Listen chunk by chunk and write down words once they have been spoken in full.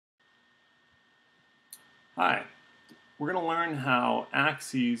Hi, we're going to learn how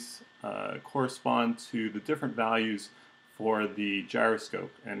axes correspond to the different values for the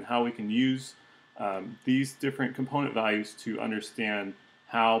gyroscope and how we can use these different component values to understand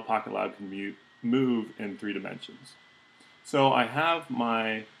how PocketLab can move in 3 dimensions. So I have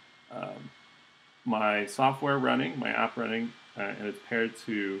my software running, my app running, and it's paired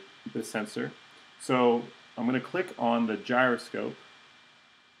to the sensor. So I'm going to click on the gyroscope.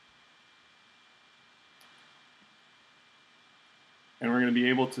 And we're going to be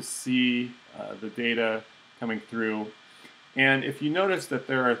able to see the data coming through. And if you notice that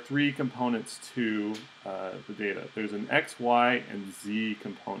there are 3 components to the data, there's an X, Y, and Z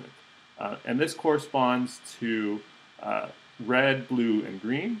component. And this corresponds to red, blue, and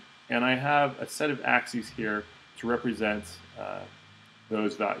green. And I have a set of axes here to represent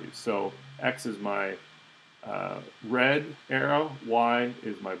those values. So X is my red arrow, Y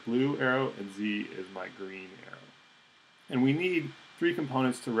is my blue arrow, and Z is my green arrow. And we need 3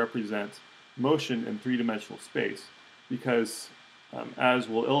 components to represent motion in 3-dimensional space because, as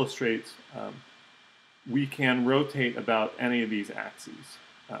we'll illustrate, we can rotate about any of these axes.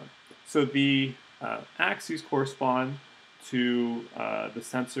 So the axes correspond to the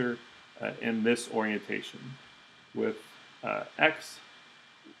sensor in this orientation, with X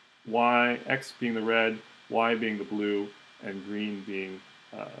being the red, Y being the blue, and green being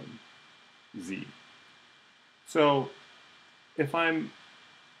Z. So if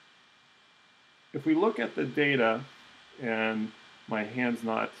we look at the data and my hand's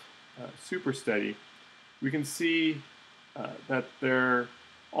not super steady, we can see that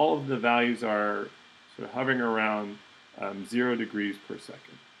all of the values are sort of hovering around 0 degrees per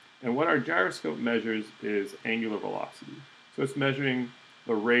second. And what our gyroscope measures is angular velocity. So it's measuring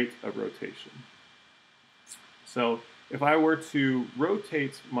the rate of rotation. So if I were to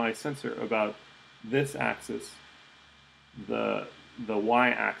rotate my sensor about this axis, the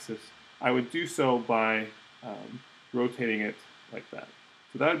y-axis, I would do so by rotating it like that.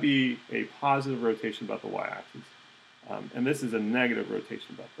 So that would be a positive rotation about the y-axis. And this is a negative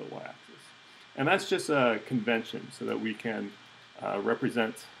rotation about the y-axis. And that's just a convention so that we can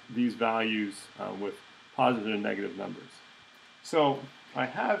represent these values with positive and negative numbers. So I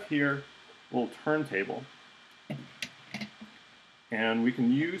have here a little turntable, and we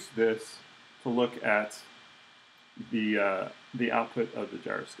can use this to look at the output of the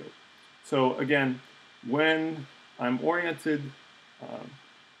gyroscope. So again, when I'm oriented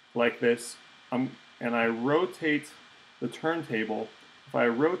like this, and I rotate the turntable, if I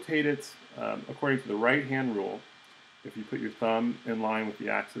rotate it according to the right-hand rule, if you put your thumb in line with the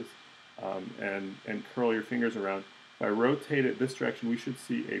axis and curl your fingers around, if I rotate it this direction, we should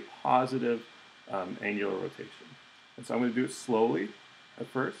see a positive angular rotation. And so I'm going to do it slowly at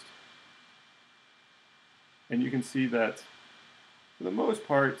first. And you can see that, for the most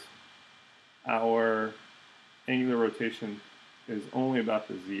part, our angular rotation is only about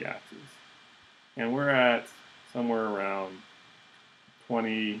the z-axis. And we're at somewhere around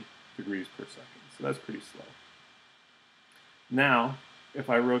 20 degrees per second. So that's pretty slow. Now, if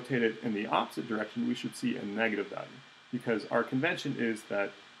I rotate it in the opposite direction, we should see a negative value, because our convention is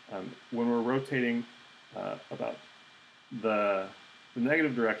that when we're rotating about the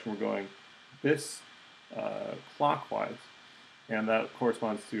negative direction, we're going this clockwise, and that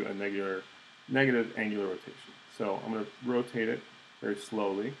corresponds to a negative angular rotation. So I'm going to rotate it very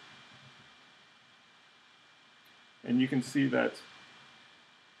slowly, and you can see that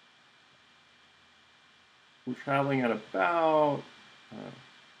we're traveling at about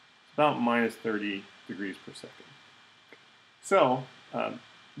minus 30 degrees per second. So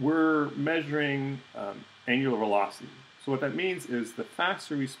we're measuring angular velocity. So what that means is the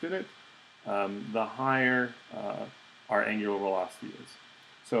faster we spin it, the higher our angular velocity is.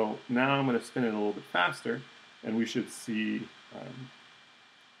 So now I'm going to spin it a little bit faster, and we should see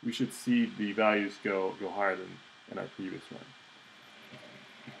the values go higher than in our previous run.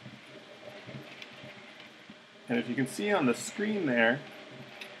 And if you can see on the screen there,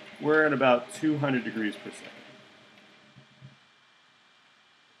 we're at about 200 degrees per second.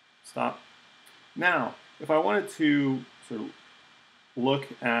 Stop. Now, if I wanted to sort of look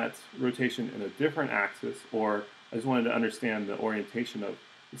at rotation in a different axis, or I just wanted to understand the orientation of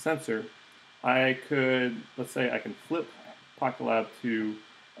the sensor, I could, let's say I can flip PocketLab to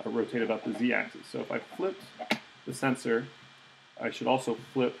rotate about the z-axis. So if I flipped the sensor, I should also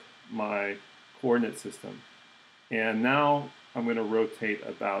flip my coordinate system. And now I'm going to rotate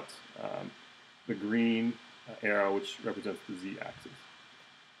about the green arrow, which represents the z-axis.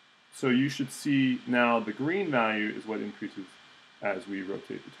 So you should see now the green value is what increases as we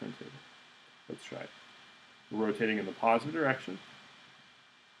rotate the turntable. Let's try it. We're rotating in the positive direction,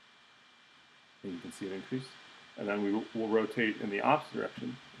 and you can see it increase. And then we will rotate in the opposite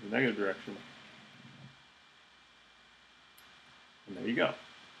direction, the negative direction. And there you go.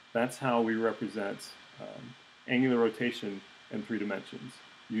 That's how we represent angular rotation in 3 dimensions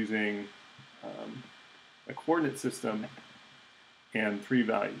using a coordinate system and 3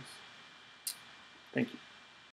 values. Thank you.